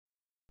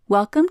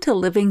Welcome to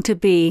Living to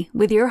Be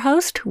with your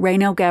host,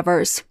 Rayno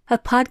Gevers, a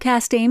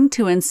podcast aimed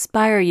to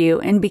inspire you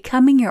in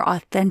becoming your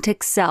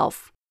authentic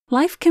self.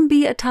 Life can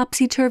be a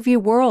topsy-turvy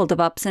world of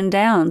ups and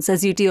downs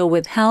as you deal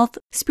with health,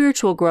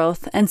 spiritual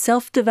growth, and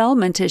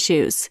self-development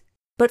issues.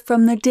 But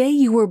from the day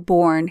you were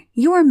born,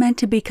 you are meant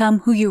to become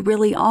who you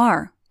really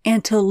are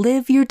and to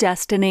live your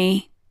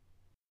destiny.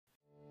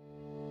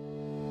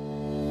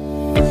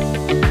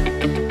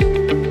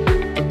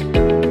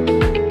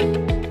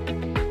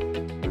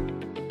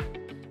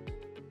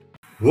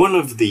 One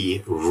of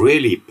the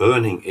really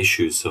burning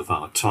issues of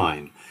our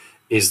time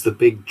is the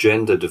big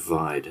gender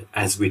divide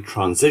as we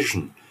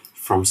transition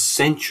from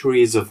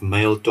centuries of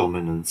male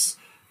dominance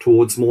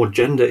towards more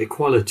gender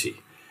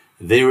equality.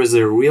 There is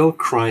a real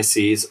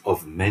crisis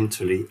of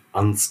mentally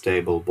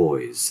unstable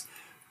boys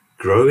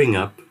growing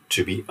up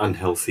to be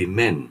unhealthy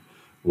men,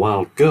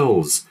 while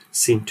girls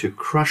seem to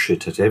crush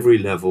it at every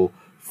level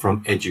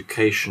from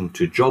education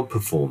to job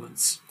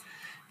performance.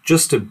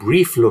 Just a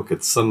brief look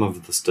at some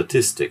of the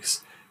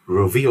statistics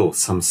reveal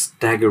some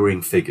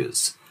staggering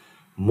figures.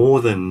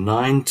 More than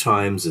 9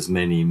 times as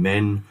many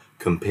men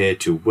compared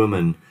to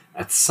women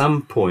at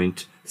some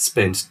point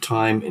spent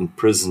time in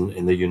prison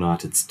in the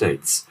United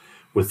States,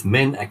 with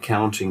men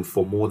accounting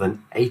for more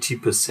than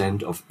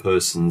 80% of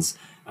persons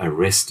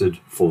arrested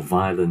for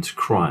violent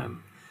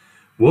crime.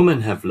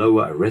 Women have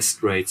lower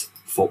arrest rates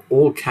for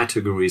all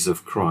categories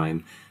of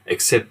crime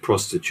except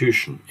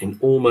prostitution in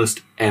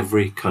almost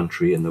every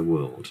country in the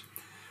world.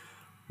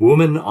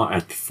 Women are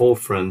at the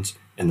forefront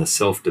in the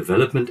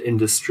self-development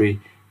industry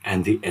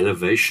and the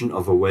elevation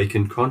of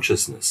awakened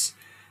consciousness.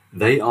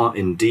 They are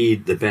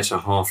indeed the better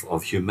half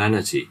of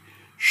humanity,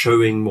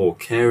 showing more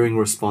caring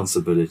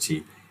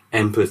responsibility,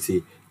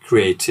 empathy,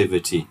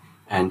 creativity,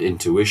 and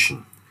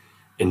intuition.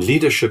 In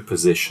leadership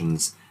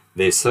positions,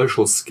 their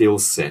social skill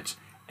set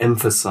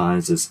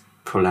emphasizes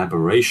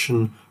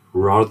collaboration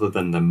rather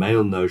than the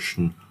male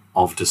notion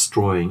of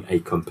destroying a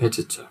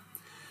competitor.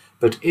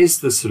 But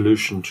is the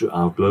solution to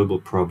our global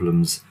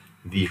problems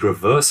the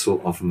reversal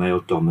of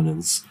male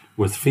dominance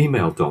with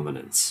female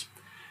dominance?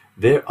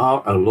 There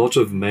are a lot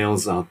of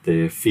males out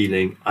there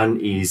feeling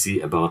uneasy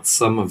about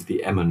some of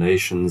the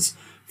emanations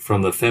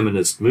from the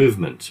feminist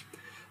movement.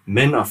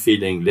 Men are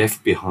feeling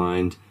left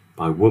behind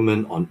by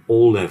women on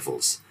all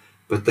levels,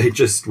 but they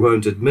just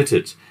won't admit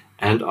it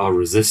and are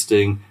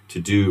resisting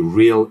to do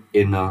real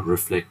inner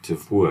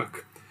reflective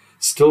work,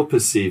 still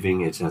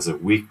perceiving it as a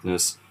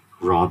weakness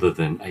rather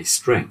than a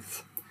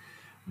strength.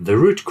 The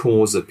root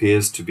cause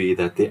appears to be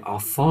that there are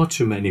far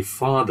too many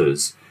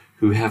fathers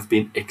who have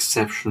been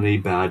exceptionally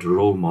bad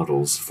role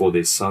models for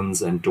their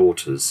sons and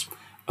daughters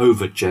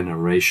over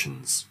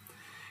generations.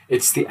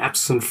 It's the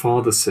absent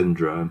father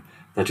syndrome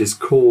that is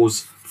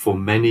cause for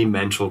many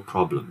mental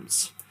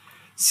problems.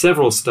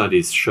 Several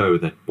studies show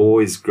that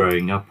boys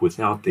growing up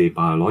without their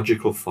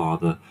biological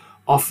father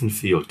often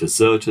feel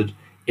deserted,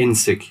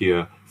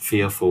 insecure,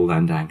 fearful,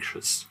 and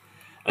anxious.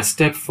 A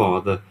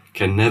stepfather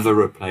can never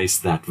replace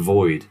that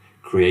void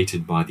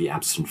created by the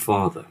absent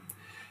father.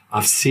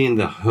 I've seen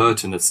the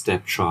hurt in a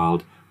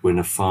stepchild when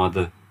a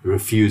father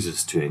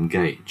refuses to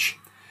engage.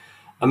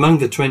 Among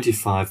the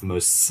 25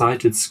 most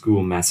cited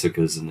school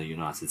massacres in the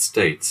United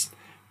States,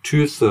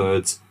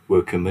 2/3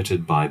 were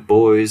committed by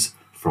boys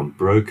from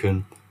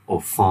broken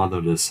or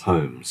fatherless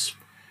homes.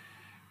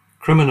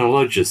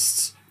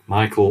 Criminologists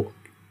Michael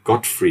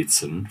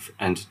Gottfriedson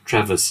and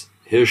Travis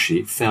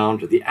Hirschi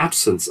found the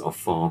absence of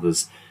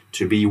fathers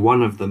to be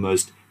one of the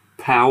most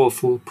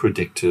powerful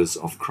predictors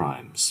of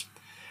crimes.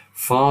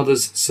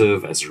 Fathers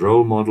serve as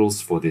role models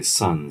for their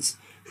sons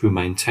who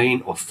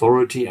maintain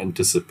authority and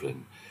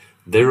discipline,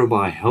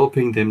 thereby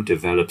helping them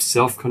develop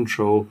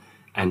self-control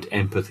and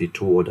empathy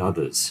toward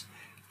others,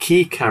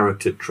 key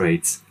character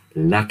traits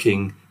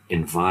lacking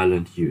in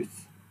violent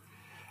youth.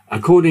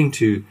 According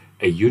to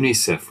a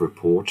UNICEF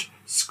report,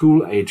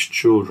 school-aged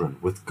children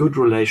with good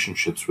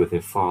relationships with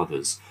their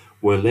fathers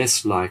were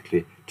less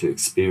likely to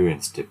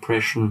experience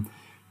depression,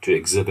 to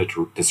exhibit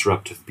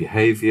disruptive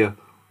behavior,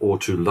 or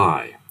to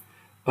lie.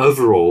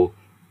 Overall,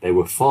 they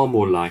were far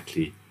more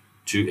likely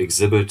to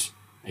exhibit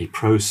a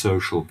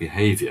pro-social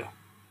behavior.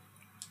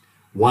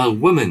 While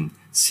women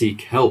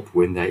seek help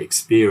when they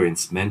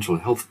experience mental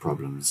health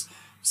problems,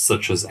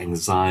 such as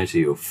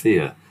anxiety or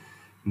fear,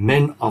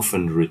 men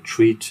often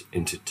retreat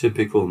into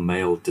typical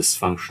male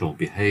dysfunctional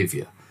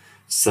behavior,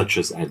 such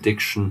as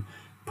addiction,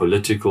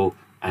 political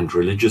and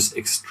religious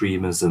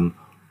extremism,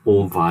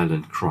 or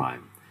violent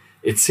crime.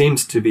 It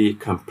seems to be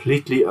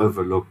completely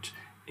overlooked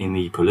in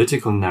the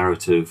political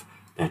narrative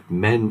that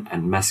men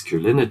and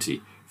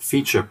masculinity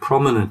feature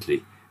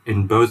prominently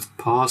in both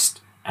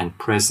past and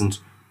present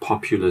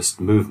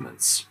populist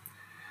movements.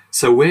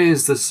 So where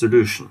is the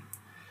solution?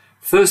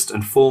 First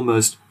and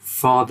foremost,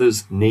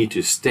 fathers need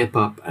to step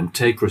up and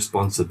take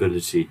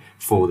responsibility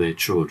for their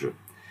children.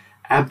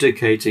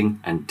 Abdicating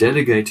and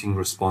delegating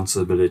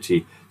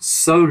responsibility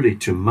solely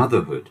to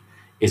motherhood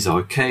is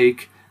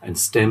archaic and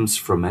stems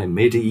from a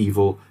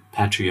medieval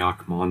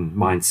patriarch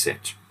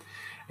mindset.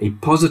 A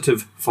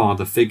positive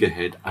father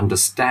figurehead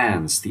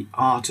understands the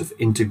art of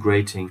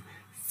integrating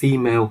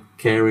female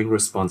caring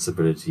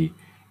responsibility,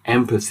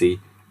 empathy,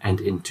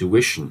 and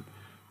intuition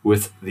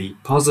with the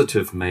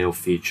positive male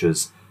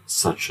features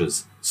such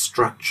as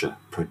structure,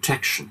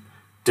 protection,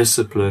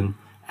 discipline,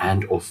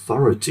 and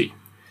authority.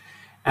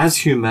 As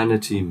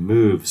humanity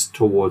moves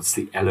towards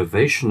the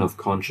elevation of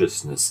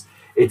consciousness,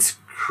 it's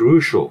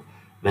crucial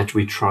that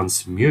we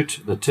transmute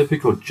the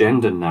typical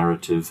gender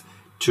narrative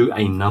to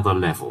another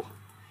level.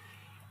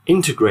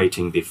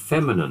 Integrating the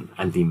feminine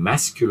and the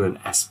masculine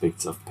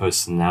aspects of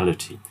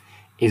personality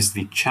is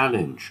the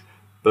challenge,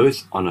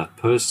 both on a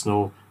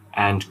personal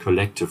and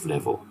collective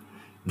level.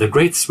 The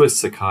great Swiss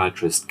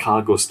psychiatrist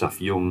Carl Gustav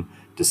Jung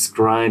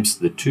describes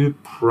the two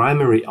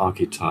primary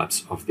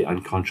archetypes of the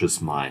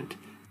unconscious mind.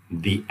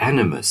 The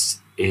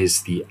animus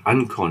is the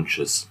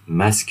unconscious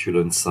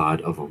masculine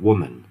side of a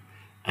woman,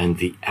 and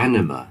the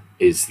anima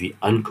is the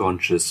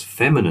unconscious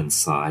feminine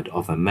side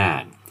of a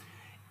man,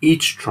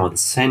 each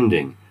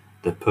transcending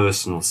the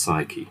personal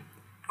psyche.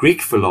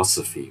 Greek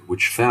philosophy,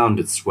 which found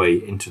its way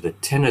into the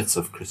tenets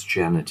of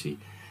Christianity,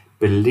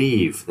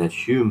 believe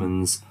that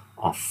humans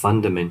are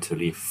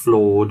fundamentally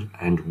flawed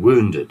and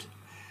wounded.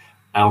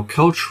 Our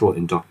cultural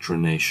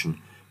indoctrination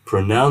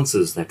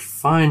pronounces that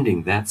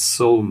finding that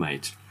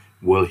soulmate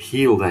will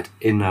heal that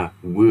inner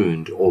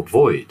wound or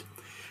void.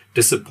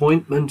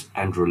 Disappointment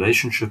and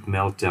relationship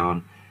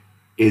meltdown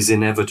is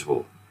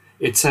inevitable.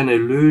 It's an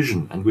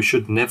illusion, and we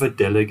should never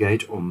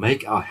delegate or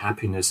make our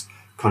happiness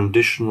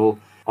conditional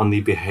on the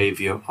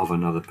behavior of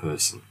another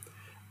person.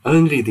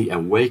 Only the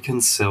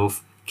awakened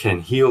self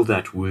can heal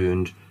that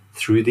wound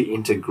through the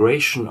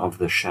integration of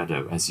the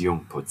shadow, as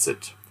Jung puts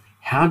it.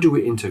 How do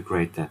we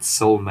integrate that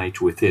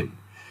soulmate within?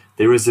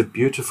 There is a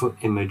beautiful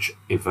image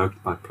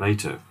evoked by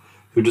Plato,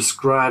 who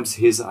describes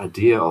his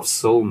idea of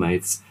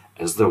soulmates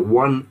as the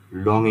one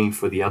longing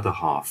for the other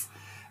half,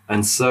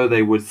 and so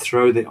they would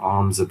throw their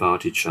arms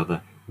about each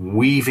other,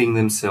 weaving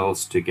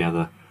themselves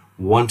together,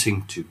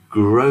 wanting to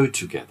grow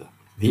together.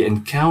 The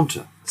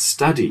encounter,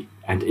 study,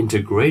 and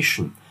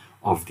integration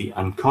of the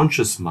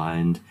unconscious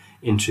mind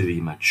into the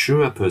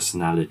mature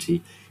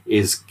personality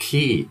is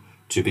key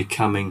to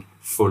becoming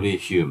fully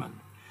human.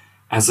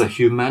 As a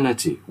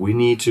humanity, we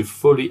need to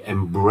fully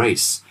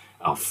embrace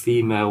our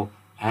female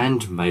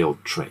and male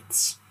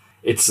traits.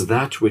 It's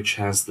that which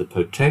has the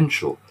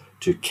potential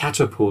to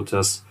catapult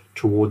us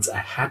towards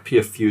a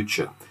happier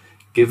future,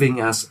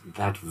 giving us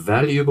that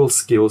valuable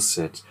skill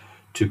set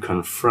to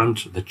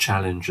confront the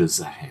challenges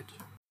ahead.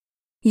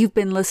 You've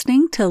been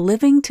listening to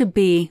Living to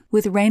Be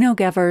with Reino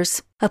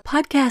Gevers, a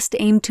podcast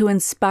aimed to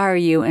inspire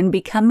you in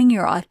becoming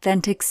your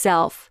authentic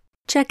self.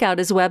 Check out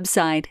his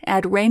website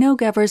at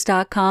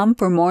reinogevers.com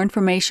for more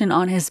information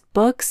on his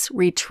books,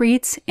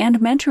 retreats, and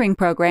mentoring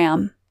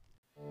program.